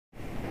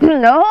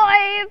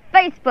Ahoy,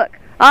 Facebook!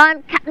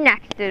 I'm Captain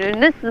Axton,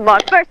 and this is my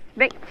first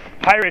mate.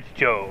 Pirate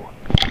Joe.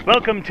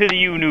 Welcome to the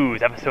U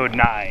News, episode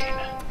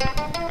 9.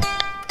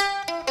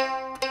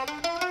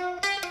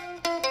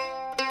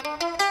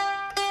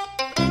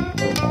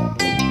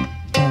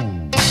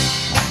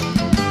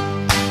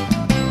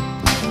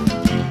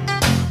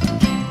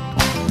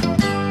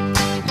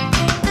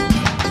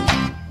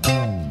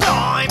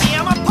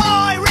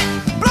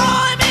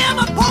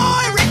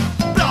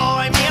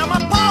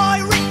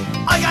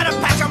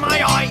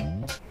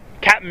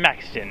 Captain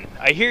Maxton,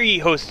 I hear ye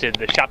hosted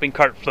the shopping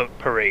cart float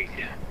parade.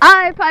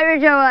 Aye,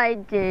 Pirate Joe, I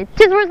did.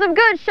 'Tis were some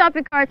good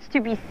shopping carts to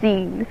be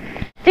seen.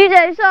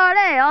 DJ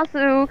Sade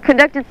also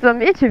conducted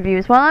some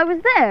interviews while I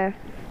was there.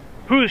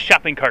 Whose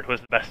shopping cart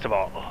was the best of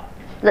all?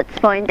 Let's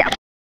find out.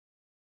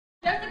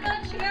 There's a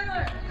good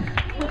Chandler.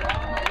 Hey,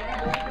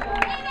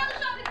 another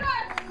shopping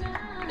carts.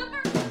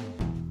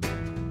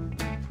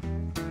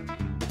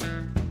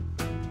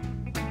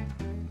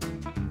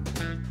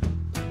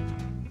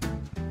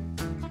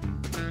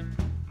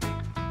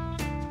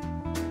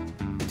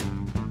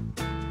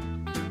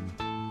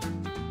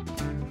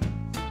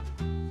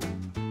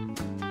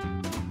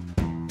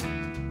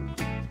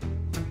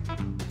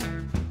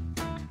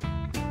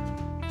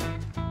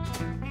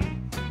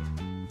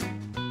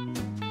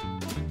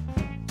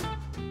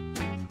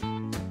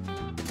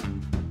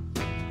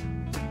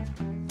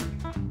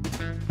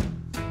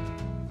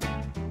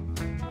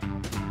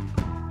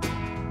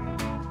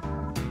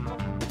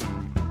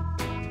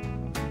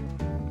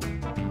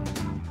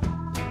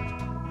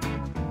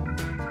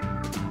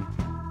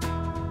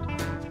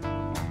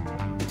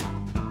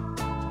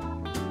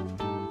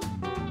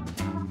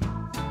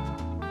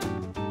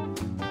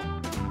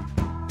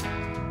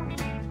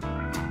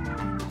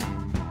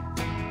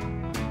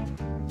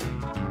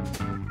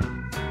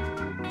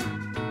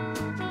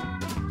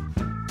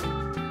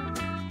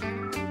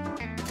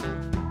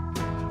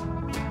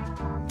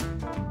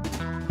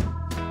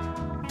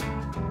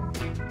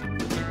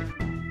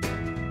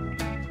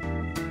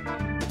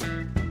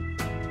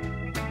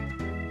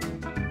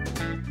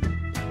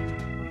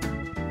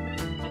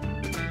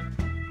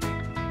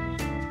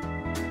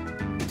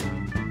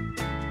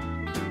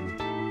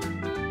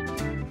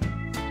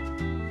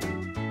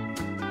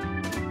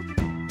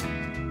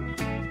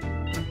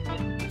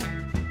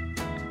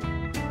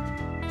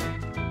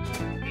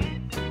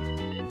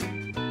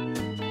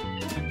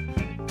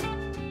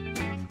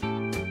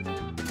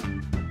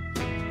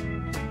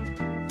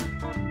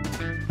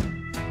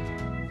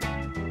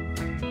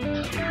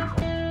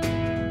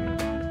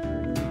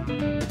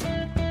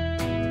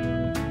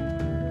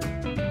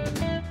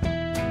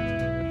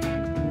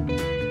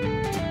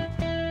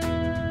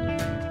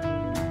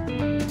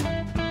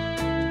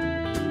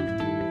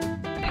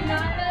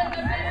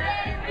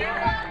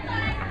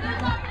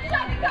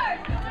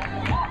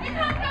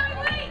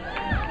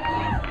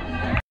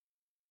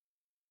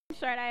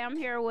 I'm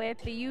here with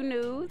the U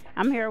News.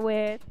 I'm here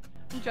with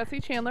Jesse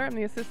Chandler. I'm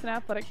the Assistant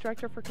Athletic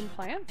Director for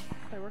Compliance.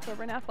 I work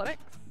over in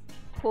athletics.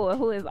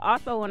 who is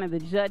also one of the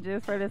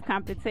judges for this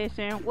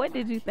competition. What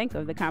did you think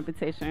of the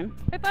competition?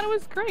 I thought it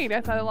was great. I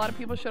thought a lot of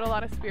people showed a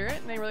lot of spirit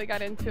and they really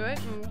got into it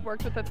and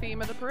worked with the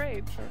theme of the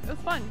parade. So it was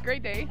fun.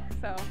 Great day.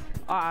 So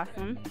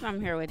awesome.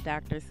 I'm here with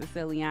Dr.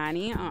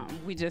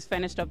 Siciliani. We just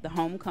finished up the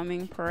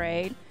homecoming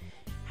parade.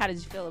 How did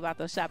you feel about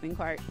those shopping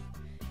carts?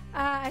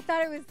 I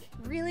thought it was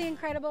really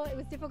incredible. It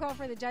was difficult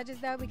for the judges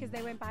though because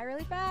they went by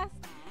really fast.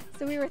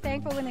 So we were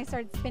thankful when they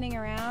started spinning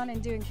around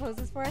and doing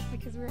poses for us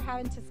because we were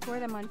having to score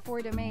them on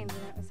 4 domains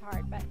and it was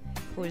hard. But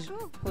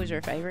who's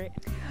your favorite?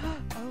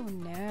 Oh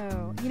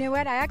no. You know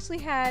what? I actually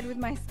had, with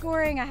my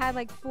scoring, I had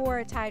like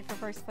 4 tied for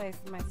first place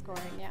with my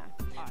scoring, yeah.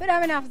 But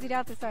I'm an Alpha Zeta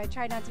Delta, so I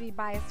tried not to be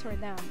biased toward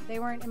them. They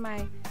weren't in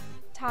my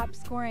top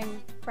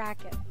scoring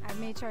bracket. I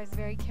made sure I was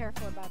very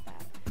careful about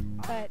that.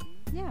 But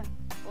yeah.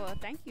 Well,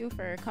 thank you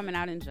for coming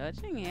out and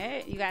judging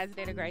it. You guys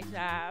did a great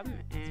job.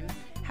 And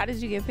how did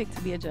you get picked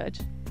to be a judge?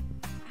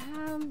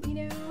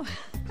 You know,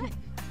 I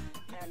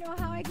don't know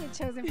how I get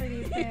chosen for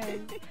these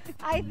things.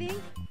 I think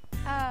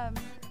I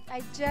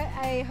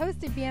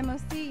hosted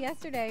BMOC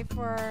yesterday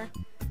for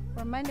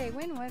Monday.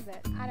 When was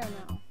it? I don't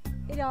know.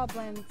 It all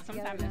blends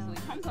together. Sometime this week,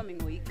 homecoming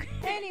week.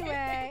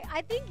 Anyway,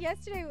 I think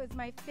yesterday was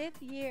my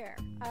 5th year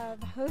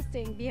of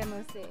hosting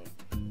BMOC.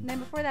 And then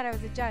before that, I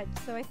was a judge.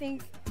 So I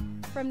think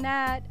from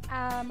that,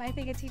 I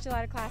think I teach a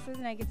lot of classes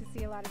and I get to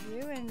see a lot of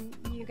you. And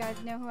you guys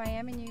know who I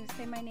am and you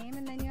say my name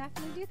and then you ask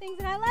me to do things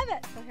and I love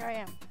it. So here I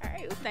am. All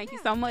right. Well, thank you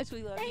so much.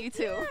 We love you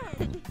too.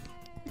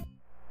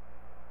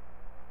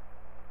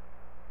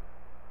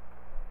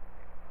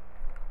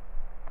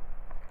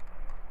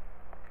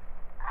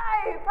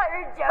 Hi,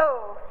 Pirate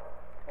Joe.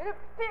 It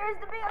appears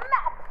to be a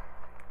map.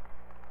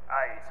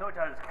 Aye, so it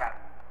does,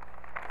 Captain.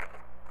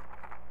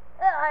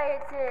 Aye,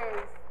 it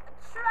is. A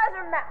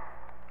treasure map.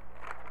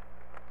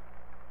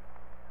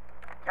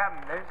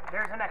 Captain,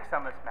 there's an X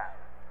on this map.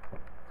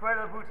 It's where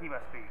the booty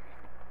must be.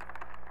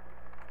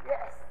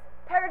 Yes.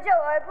 Pirate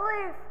Joe, I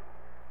believe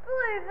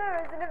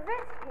there is an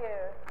event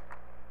here.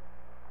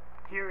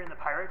 Here in the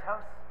pirate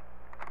house?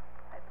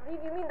 I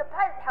believe you mean the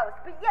pilot house,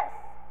 but yes,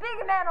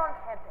 big man on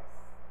campus.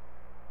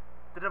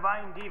 The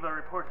Divine Diva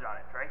reported on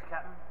it, right,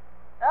 Captain?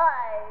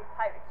 Aye,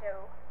 Pirate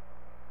Joe.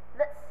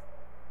 Let's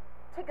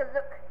take a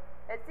look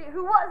and see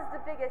who was the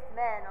biggest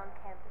man on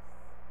campus.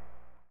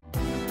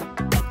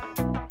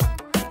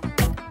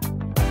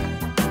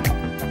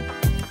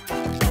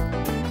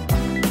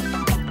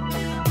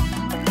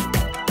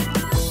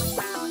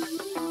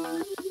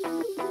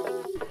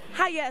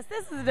 Hi, yes,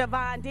 this is the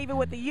Divine Diva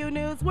with the U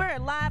News. We're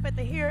live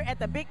here at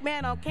the Big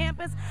Man on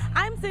campus.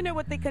 I'm sitting here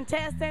with the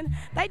contestants.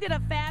 They did a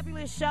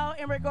fabulous show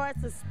in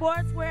regards to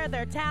sportswear,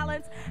 their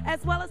talents,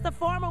 as well as the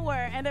formal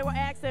wear, and they were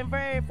asking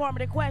very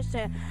informative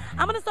questions.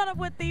 I'm going to start off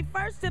with the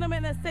first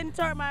gentleman that's sitting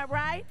toward my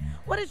right.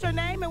 What is your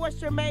name and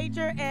what's your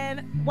major,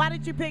 and why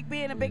did you pick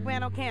being a Big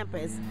Man on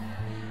campus?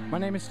 My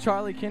name is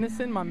Charlie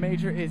Kinnison. My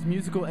major is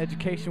musical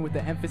education with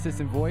the emphasis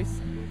in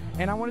voice.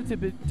 And I wanted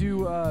to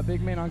do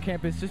Big Man on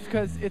campus just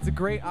because it's a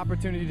great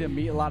opportunity to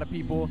meet a lot of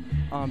people,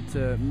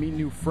 to meet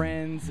new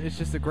friends. It's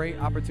just a great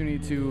opportunity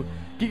to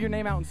get your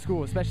name out in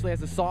school, especially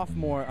as a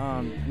sophomore.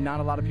 Not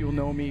a lot of people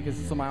know me because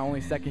this is my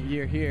only second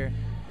year here.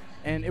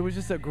 And it was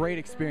just a great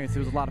experience. It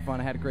was a lot of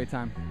fun. I had a great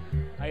time.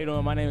 How you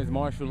doing? My name is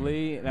Marshall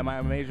Lee, and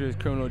my major is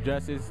criminal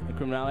justice and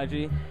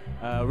criminology.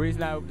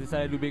 Reason I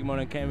decided to do Big Man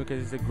on campus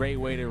because it's a great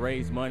way to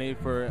raise money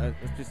for a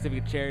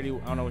specific charity.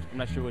 I don't know, I'm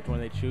not sure which one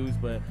they choose,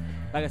 but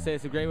like I said,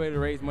 it's a great way to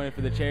raise money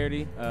for the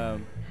charity. So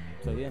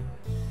yeah.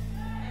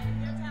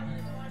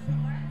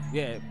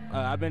 Yeah,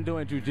 I've been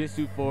doing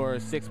jiu-jitsu for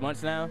 6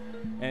 months now,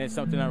 and it's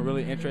something I'm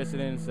really interested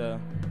in. So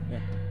yeah.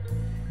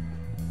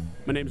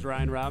 My name is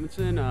Ryan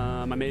Robinson.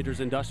 My major is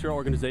industrial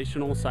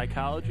organizational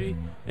psychology,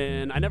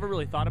 and I never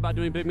really thought about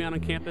doing Big Man on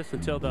campus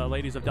until the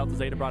ladies of Delta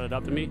Zeta brought it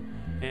up to me,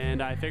 and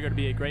I figured it'd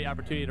be a great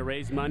opportunity to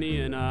raise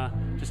money and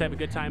just have a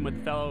good time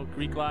with fellow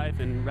Greek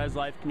life and Res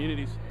life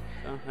communities.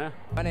 So, yeah.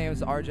 My name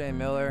is RJ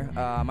Miller.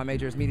 My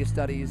major is media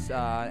studies,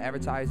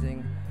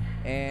 advertising,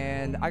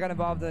 and I got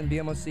involved in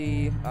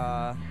BMOC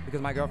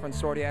because my girlfriend's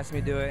sorority asked me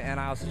to do it, and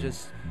I also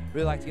just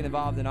really like to get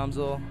involved in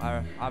UMSL.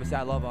 Obviously,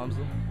 I love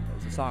UMSL.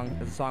 As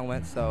the song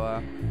went,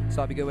 so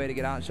it'd be a good way to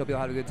get out and show people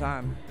how to have a good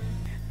time.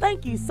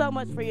 Thank you so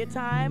much for your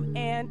time,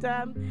 and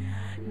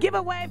give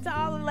a wave to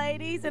all the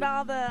ladies and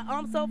all the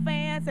UMSL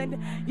fans,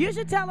 and you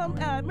should tell them,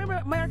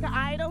 remember American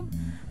Idol?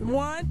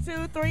 1,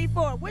 2, 3,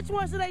 4. Which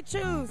one should they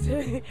choose?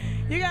 You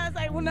guys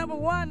say, well, number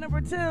 1,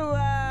 number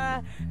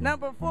 2,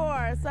 number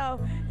 4. So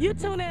you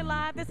tune in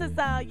live. This is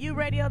U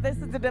Radio. This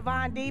is the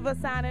Divine Diva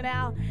signing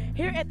out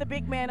here at the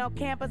Big Man on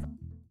campus.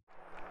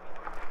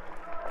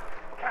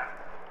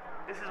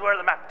 This is where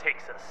the map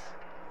takes us.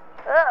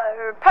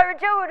 Pirate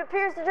Joe, it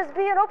appears to just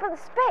be an open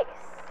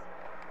space.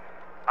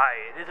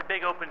 Aye, it is a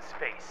big open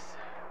space.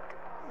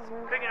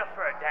 Big enough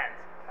for a dance,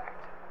 in fact.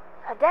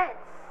 A dance?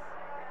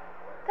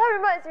 That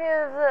reminds me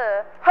of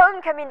the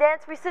homecoming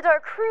dance we sent our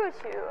crew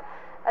to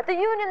at the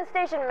Union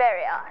Station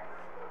Marriott.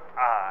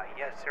 Ah,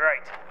 yes, you're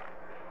right.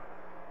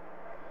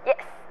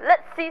 Yes,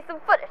 let's see some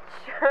footage.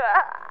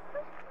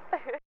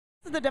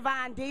 This is the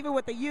Divine Diva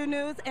with the U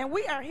News, and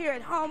we are here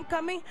at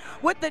homecoming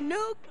with the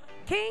new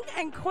King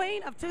and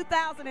Queen of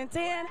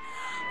 2010.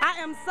 I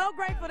am so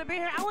grateful to be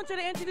here. I want you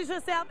to introduce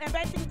yourself and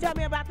basically tell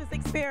me about this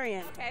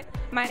experience. Okay,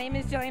 my name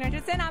is Jillian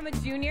Richardson. I'm a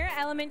junior,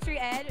 elementary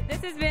ed.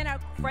 This has been a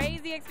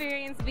crazy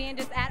experience being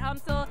just at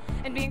UMSL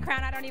and being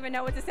crowned. I don't even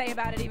know what to say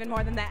about it even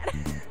more than that.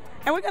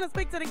 And we're going to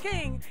speak to the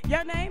King.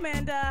 Your name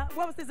and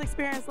what was this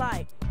experience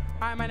like?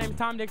 Hi, my name is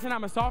Tom Dixon.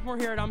 I'm a sophomore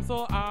here at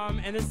UMSL,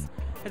 and this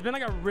has been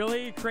like a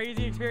really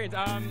crazy experience.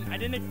 I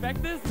didn't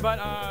expect this, but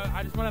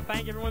I just want to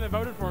thank everyone that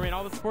voted for me and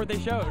all the support they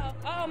showed.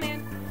 Oh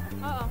man.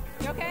 Uh-oh.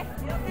 You okay?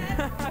 You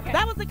okay? Okay.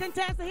 That was the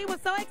contestant. He was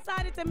so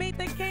excited to meet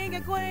the King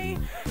and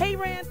Queen. He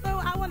ran through.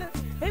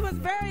 He was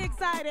very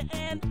excited.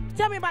 And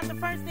tell me about the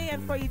first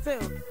dance for you too.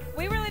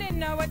 We really didn't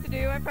know what to do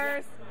at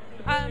first.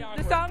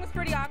 The song was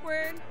pretty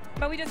awkward,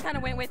 but we just kind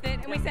of went with it,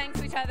 and we sang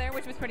to each other,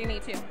 which was pretty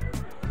neat too.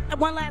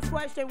 One last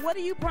question. What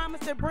do you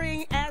promise to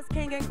bring as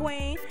King and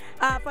Queen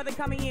for the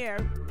coming year?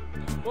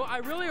 Well, I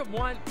really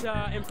want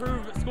to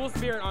improve school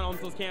spirit on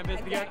UMSL's campus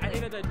because I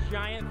think that's a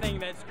giant thing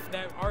that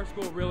our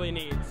school really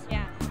needs.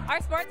 Yeah.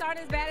 Our sports aren't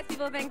as bad as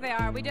people think they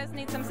are. We just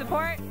need some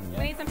support. Yeah.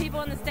 We need some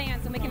people in the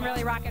stands and we can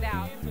really rock it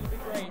out.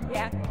 Great.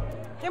 Yeah.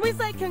 Can we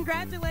say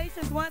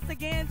congratulations once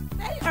again?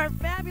 They are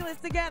fabulous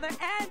together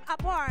and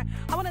apart.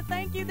 I want to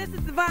thank you. This is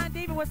Divine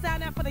Diva. We're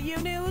signing out for the U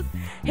News.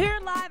 Here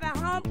live at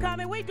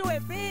homecoming. We do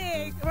it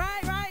big,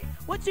 right?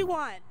 What you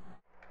want?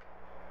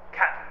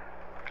 Cap,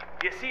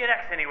 do you see an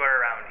X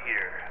anywhere around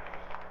here?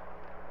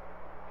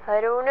 I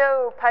don't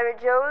know,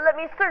 Pirate Joe. Let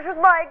me search with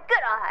my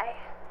good eye.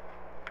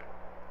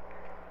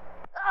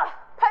 Ah,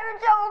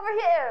 Pirate Joe over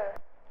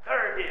here.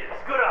 There it is.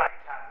 Good eye,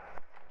 Cap.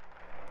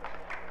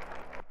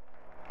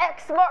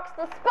 X marks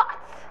the spot.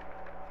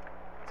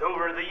 It's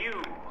over the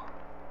U.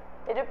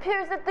 It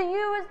appears that the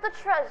U is the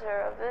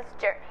treasure of this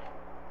journey.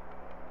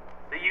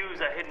 The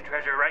U's a hidden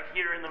treasure right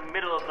here in the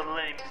middle of the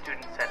Millennium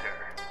Student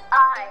Center.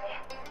 Aye,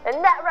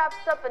 and that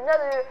wraps up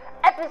another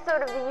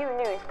episode of the U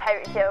News,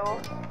 Pirate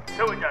Joe.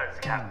 So it does,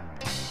 Cap.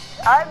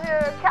 I'm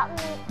your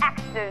Captain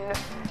Axton.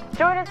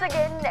 Join us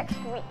again next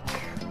week.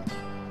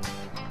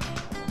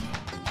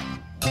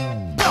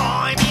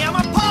 Blimey, I'm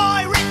a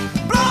pirate!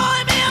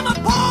 Blimey, I'm a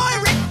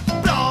pirate!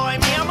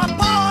 Blimey, I'm a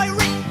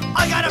pirate!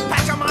 I got a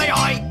patch on my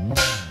eye!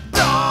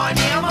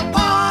 Blimey, I'm a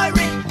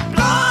pirate!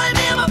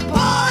 Blimey, I'm a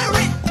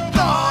pirate!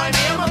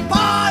 Blimey, I'm a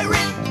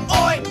pirate!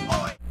 Oi,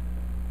 oi!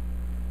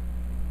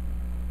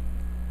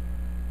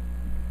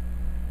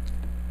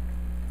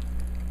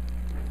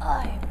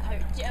 I'm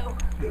Pirate Joe.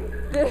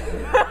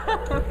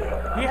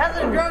 He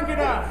hasn't drunk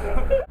enough.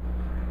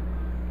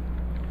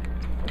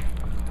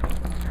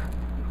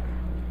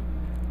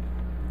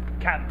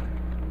 Captain.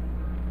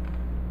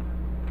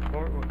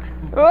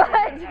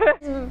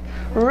 What?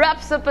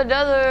 Wraps up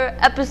another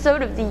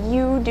episode of the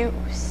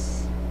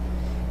U-Deuce.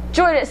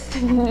 Join us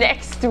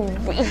next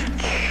week.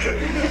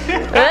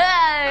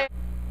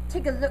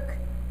 Take a look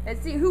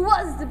and see who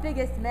was the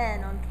biggest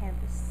man on campus.